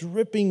like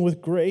dripping with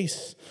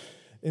grace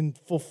and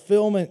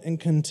fulfillment and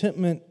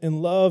contentment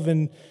and love.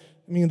 And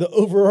I mean, the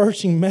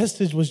overarching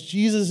message was,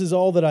 Jesus is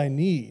all that I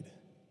need.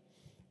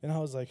 And I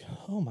was like,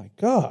 oh my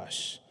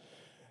gosh.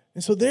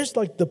 And so there's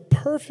like the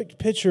perfect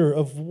picture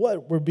of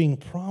what we're being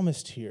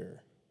promised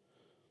here.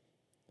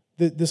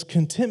 This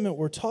contentment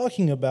we're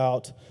talking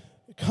about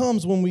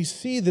comes when we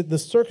see that the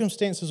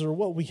circumstances or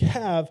what we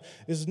have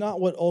is not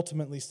what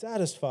ultimately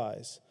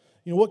satisfies.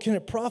 What can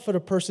it profit a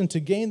person to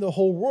gain the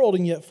whole world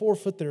and yet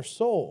forfeit their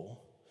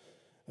soul?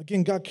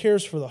 Again, God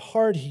cares for the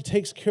heart. He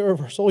takes care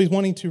of our soul. He's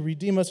wanting to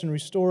redeem us and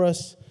restore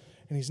us.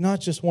 And He's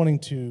not just wanting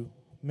to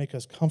make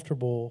us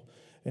comfortable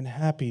and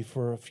happy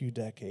for a few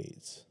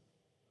decades.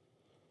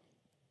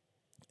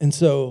 And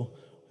so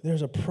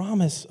there's a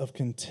promise of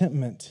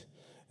contentment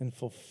and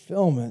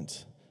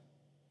fulfillment,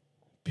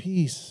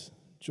 peace,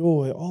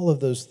 joy, all of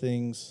those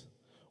things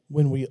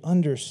when we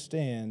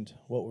understand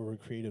what we were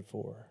created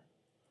for.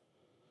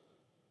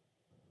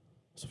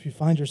 So if you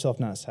find yourself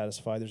not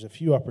satisfied, there's a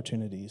few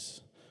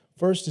opportunities.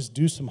 First is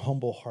do some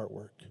humble heart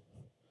work.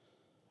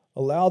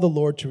 Allow the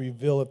Lord to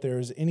reveal if there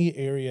is any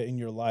area in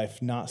your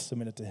life not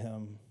submitted to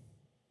Him.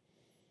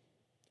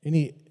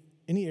 Any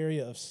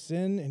area of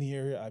sin, any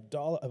area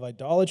of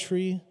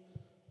idolatry.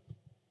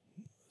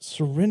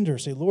 Surrender.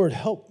 Say, Lord,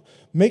 help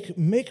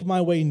make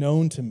my way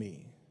known to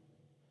me.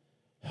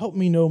 Help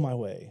me know my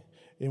way.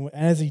 And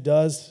as He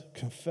does,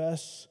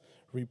 confess,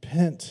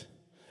 repent,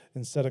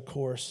 and set a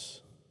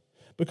course.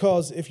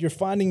 Because if you're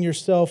finding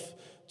yourself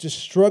just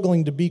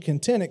struggling to be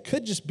content, it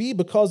could just be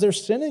because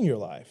there's sin in your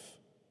life.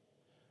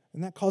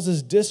 And that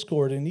causes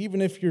discord. And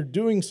even if you're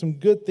doing some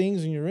good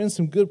things and you're in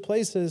some good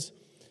places,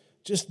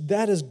 just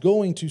that is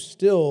going to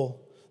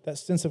still that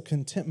sense of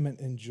contentment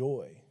and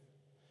joy.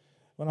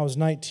 When I was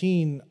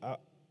 19,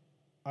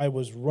 I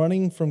was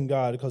running from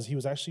God because He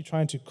was actually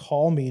trying to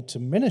call me to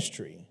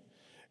ministry.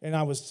 And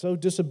I was so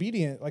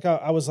disobedient.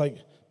 I was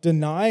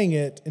denying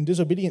it and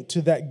disobedient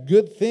to that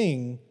good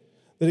thing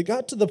that it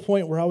got to the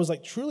point where I was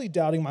truly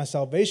doubting my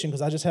salvation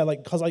because I just had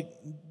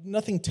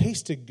nothing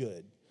tasted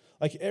good.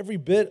 Every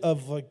bit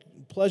of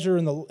pleasure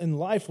in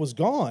life was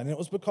gone. And it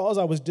was because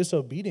I was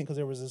disobedient, because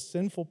there was a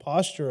sinful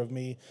posture of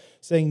me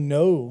saying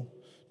no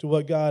to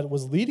what God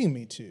was leading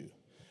me to.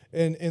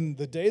 And in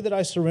the day that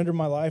I surrendered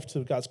my life to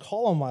God's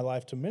call on my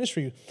life to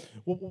ministry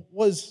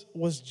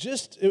was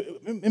just,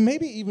 and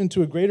maybe even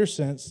to a greater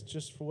sense,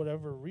 just for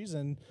whatever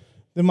reason,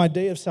 than my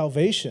day of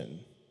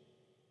salvation.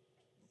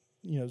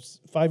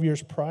 5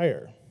 years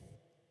prior.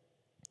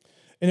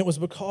 And it was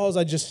because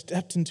I just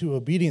stepped into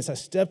obedience. I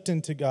stepped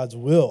into God's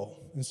will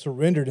and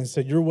surrendered and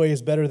said, your way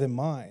is better than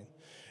mine.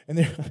 And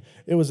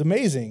it was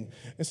amazing.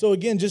 And so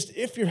again,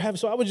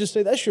 so I would just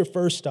say that's your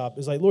first stop,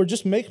 is Lord,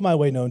 just make my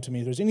way known to me.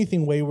 If there's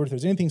anything wayward, if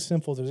there's anything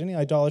sinful, if there's any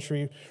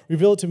idolatry,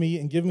 reveal it to me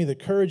and give me the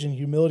courage and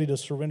humility to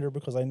surrender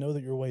because I know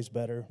that your way is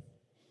better.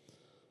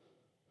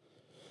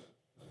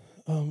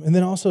 And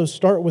then also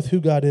start with who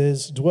God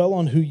is. Dwell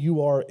on who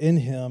you are in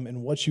Him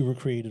and what you were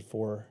created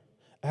for.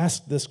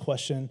 Ask this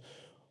question: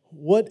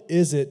 what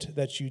is it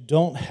that you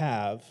don't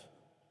have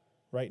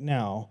right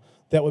now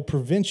that would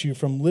prevent you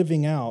from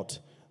living out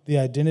the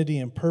identity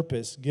and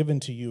purpose given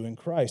to you in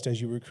Christ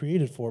as you were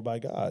created for by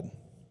God?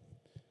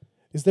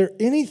 Is there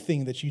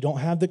anything that you don't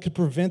have that could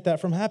prevent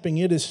that from happening?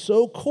 It is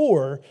so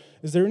core.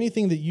 Is there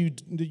anything that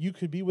you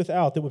could be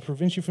without that would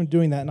prevent you from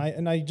doing that?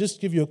 And I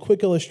just give you a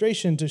quick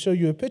illustration to show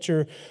you a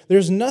picture.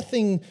 There's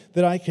nothing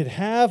that I could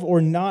have or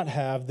not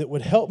have that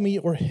would help me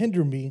or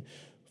hinder me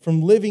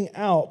from living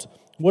out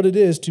what it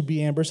is to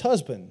be Amber's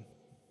husband.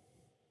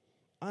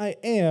 I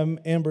am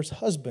Amber's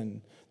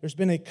husband. There's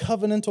been a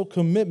covenantal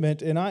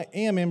commitment, and I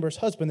am Amber's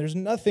husband. There's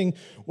nothing,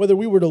 whether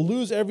we were to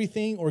lose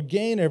everything or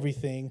gain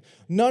everything,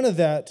 none of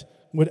that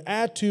would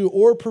add to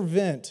or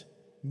prevent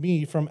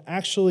me from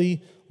actually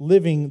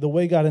living the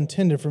way God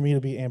intended for me to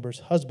be Amber's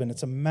husband.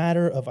 It's a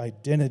matter of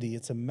identity.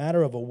 It's a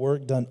matter of a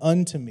work done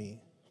unto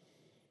me.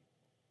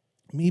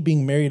 Me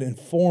being married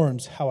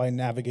informs how I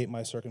navigate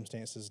my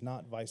circumstances,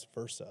 not vice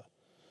versa.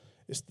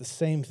 It's the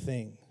same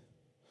thing.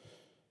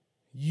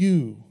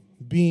 You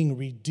being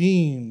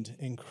redeemed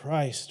in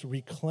Christ,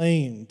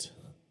 reclaimed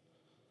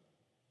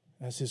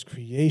as His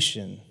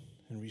creation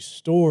and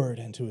restored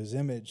into His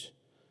image,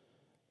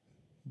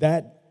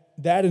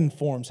 that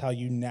informs how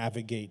you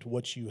navigate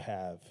what you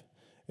have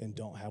and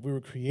don't have. We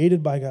were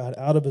created by God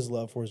out of His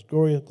love for His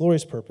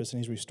glorious purpose, and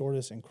He's restored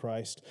us in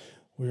Christ.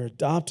 We are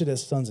adopted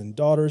as sons and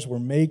daughters. We're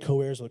made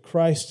co-heirs with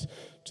Christ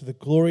to the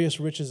glorious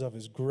riches of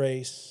His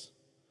grace.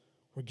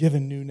 We're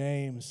given new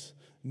names,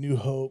 new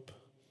hope,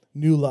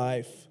 new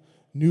life,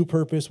 new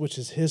purpose, which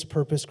is His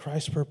purpose,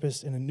 Christ's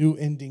purpose, and a new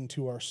ending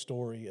to our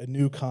story, a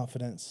new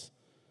confidence.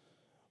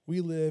 We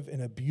live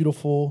in a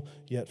beautiful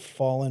yet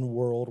fallen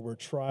world where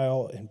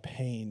trial and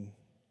pain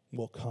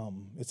will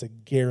come. It's a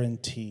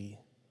guarantee.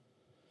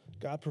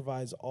 God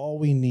provides all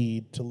we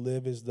need to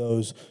live as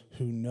those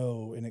who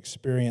know and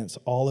experience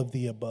all of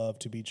the above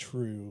to be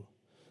true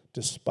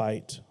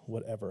despite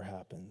whatever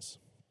happens.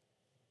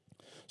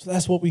 So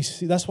that's what we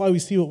see. That's why we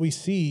see what we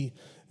see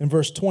in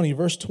verse 20.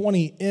 Verse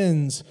 20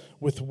 ends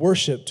with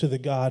worship to the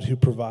God who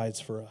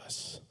provides for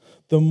us.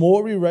 The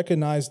more we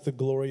recognize the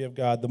glory of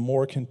God, the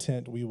more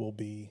content we will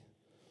be.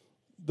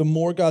 The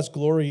more God's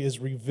glory is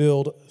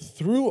revealed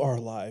through our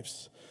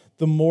lives,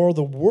 the more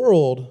the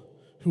world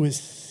who is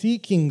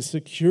seeking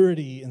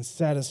security and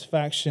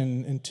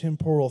satisfaction in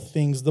temporal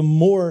things, the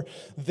more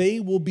they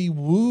will be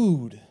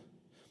wooed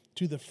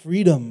to the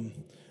freedom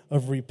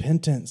of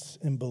repentance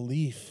and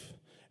belief,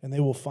 and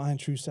they will find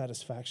true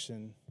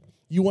satisfaction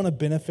You want to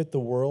benefit the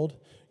world?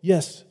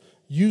 Yes,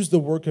 use the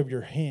work of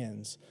your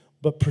hands,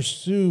 but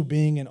pursue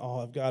being in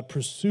awe of God.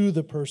 Pursue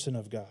the person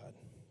of God.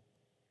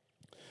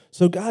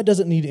 So God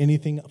doesn't need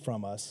anything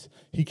from us.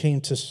 He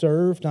came to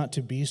serve, not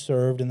to be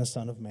served in the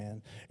Son of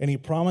Man. And he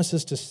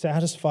promises to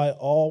satisfy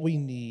all we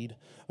need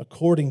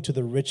according to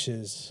the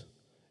riches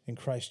in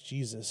Christ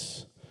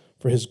Jesus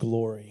for his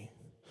glory.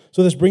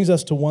 So this brings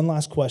us to one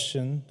last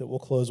question that we'll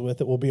close with.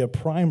 It will be a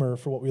primer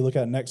for what we look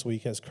at next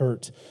week as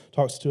Kurt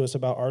talks to us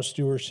about our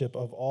stewardship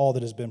of all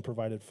that has been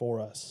provided for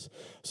us.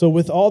 So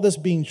with all this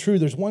being true,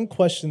 there's one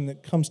question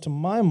that comes to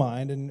my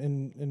mind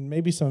and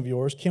maybe some of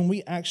yours. Can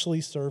we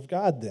actually serve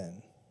God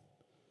then?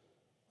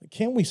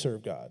 Can we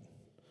serve God?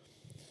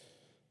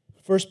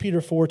 1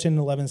 Peter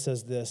 4:10-11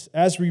 says this,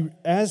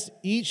 as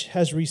each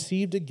has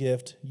received a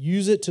gift,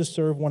 use it to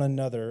serve one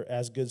another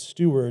as good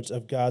stewards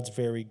of God's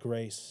very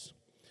grace.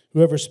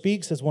 Whoever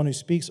speaks as one who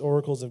speaks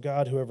oracles of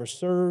God, whoever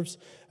serves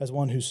as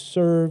one who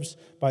serves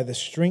by the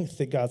strength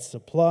that God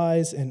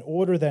supplies, in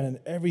order that in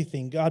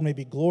everything God may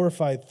be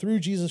glorified through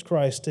Jesus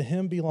Christ. To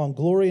him belong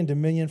glory and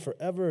dominion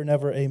forever and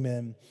ever.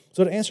 Amen.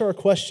 So to answer our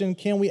question,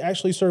 can we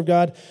actually serve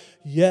God?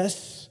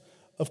 Yes,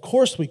 of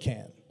course we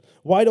can.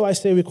 Why do I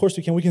say of course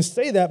we can? We can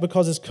say that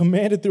because it's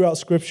commanded throughout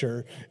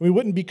Scripture. We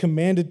wouldn't be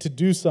commanded to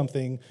do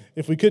something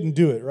if we couldn't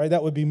do it, right?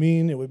 That would be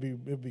mean. It would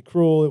be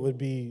cruel. It would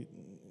be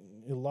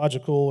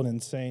illogical and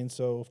insane.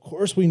 So of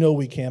course we know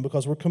we can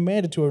because we're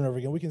commanded to it over and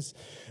over again.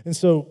 And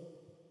so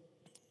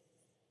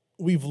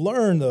we've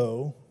learned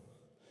though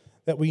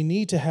that we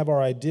need to have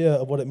our idea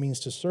of what it means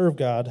to serve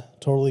God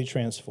totally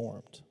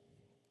transformed.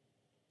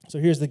 So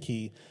here's the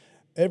key.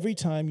 Every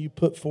time you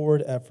put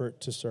forward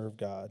effort to serve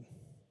God,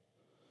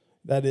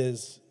 that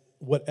is,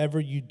 whatever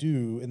you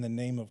do in the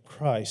name of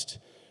Christ,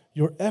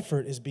 your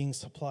effort is being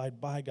supplied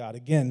by God.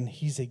 Again,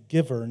 he's a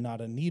giver,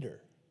 not a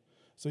needer.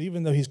 So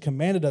even though he's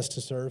commanded us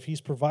to serve, he's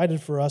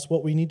provided for us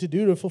what we need to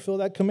do to fulfill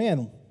that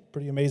command.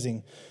 Pretty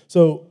amazing.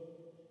 So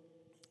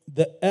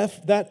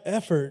that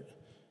effort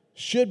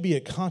should be a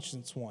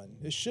conscious one.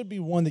 It should be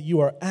one that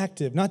you are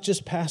active, not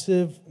just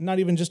passive, not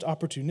even just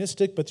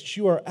opportunistic, but that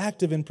you are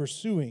active in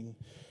pursuing,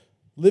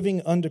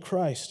 living unto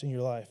Christ in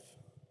your life.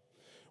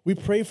 We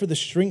pray for the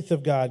strength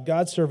of God,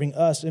 God serving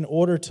us in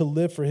order to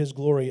live for his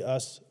glory,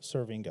 us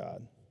serving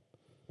God.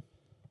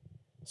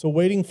 So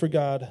waiting for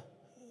God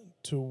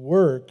to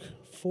work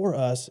for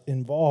us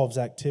involves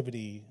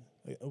activity.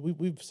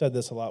 We've said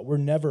this a lot. We're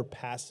never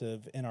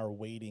passive in our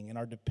waiting, in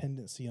our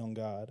dependency on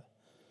God.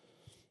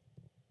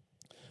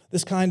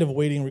 This kind of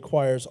waiting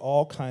requires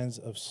all kinds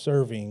of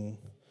serving,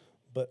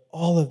 but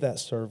all of that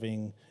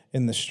serving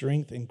in the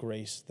strength and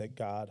grace that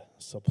God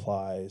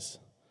supplies.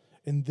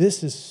 And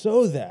this is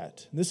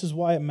this is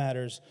why it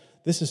matters,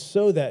 this is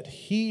so that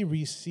he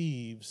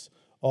receives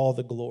all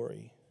the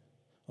glory.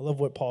 I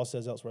love what Paul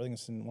says elsewhere. I think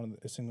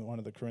it's in one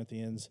of the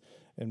Corinthians,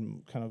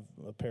 and kind of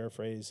a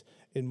paraphrase.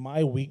 In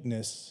my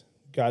weakness,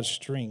 God's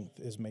strength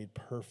is made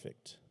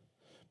perfect.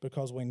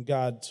 Because when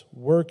God's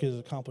work is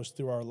accomplished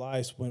through our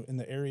lives, in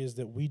the areas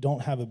that we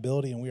don't have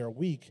ability and we are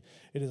weak,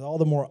 it is all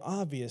the more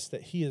obvious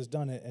that he has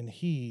done it and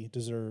he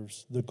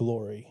deserves the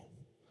glory.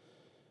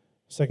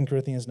 2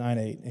 Corinthians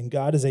 9:8, and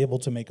God is able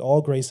to make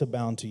all grace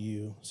abound to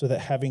you, so that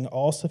having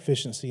all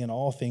sufficiency in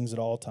all things at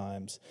all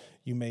times,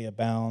 you may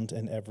abound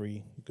in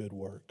every good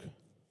work.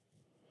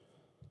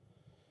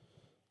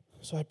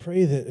 So I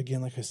pray that,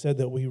 again, like I said,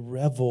 that we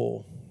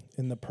revel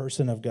in the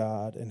person of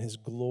God and his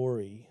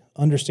glory,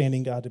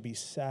 understanding God to be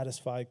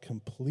satisfied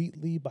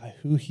completely by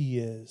who he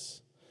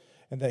is,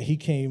 and that he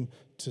came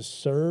to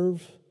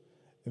serve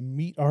and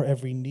meet our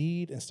every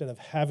need instead of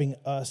having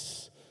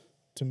us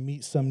to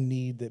meet some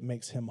need that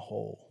makes him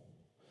whole.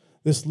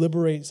 This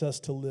liberates us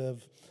to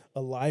live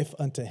a life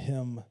unto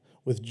him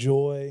with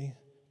joy,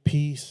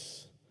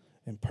 peace,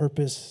 and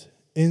purpose,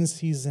 in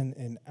season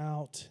and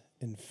out,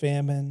 in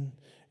famine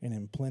and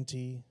in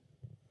plenty.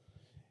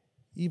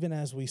 Even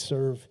as we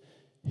serve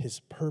his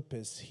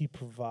purpose, he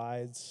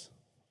provides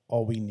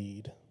all we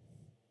need.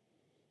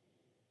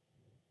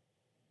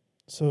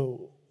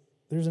 So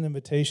there's an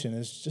invitation.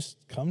 It's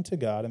just come to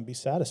God and be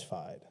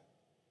satisfied.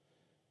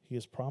 He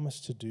has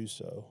promised to do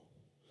so.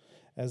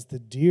 As the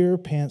deer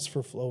pants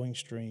for flowing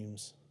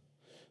streams,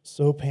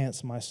 so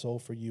pants my soul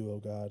for you, O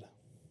God.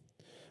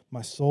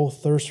 My soul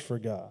thirsts for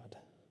God,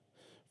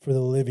 for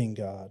the living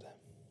God.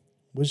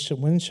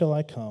 When shall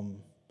I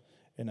come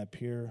and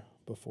appear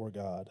before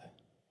God?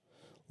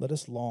 Let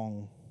us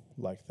long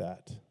like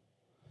that,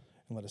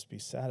 and let us be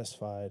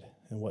satisfied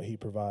in what he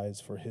provides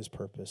for his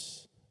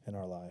purpose in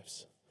our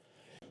lives.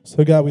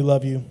 So God, we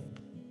love you.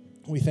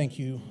 We thank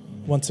you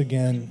once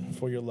again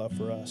for your love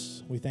for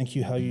us. We thank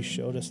you how you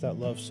showed us that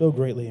love so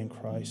greatly in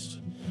Christ.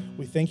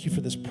 We thank you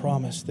for this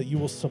promise that you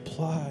will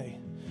supply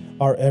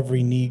our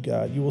every need,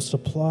 God. You will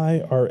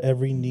supply our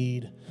every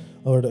need,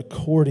 Lord,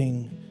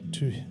 according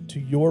to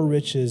your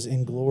riches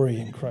in glory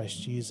in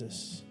Christ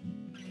Jesus.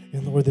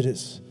 And Lord, that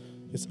it's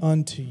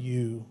unto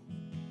you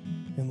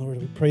And Lord,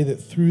 we pray that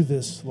through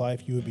this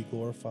life you would be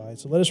glorified.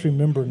 So let us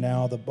remember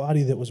now the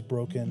body that was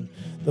broken,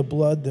 the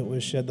blood that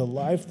was shed, the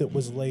life that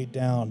was laid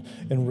down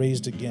and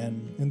raised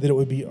again, and that it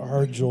would be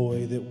our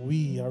joy that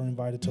we are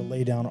invited to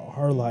lay down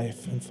our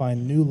life and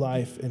find new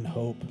life and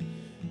hope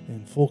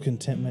and full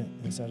contentment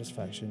and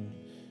satisfaction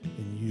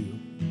in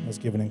you as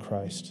given in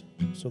Christ.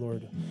 So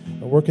Lord,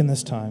 work in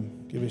this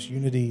time. Give us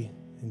unity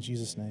in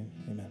Jesus' name.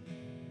 Amen.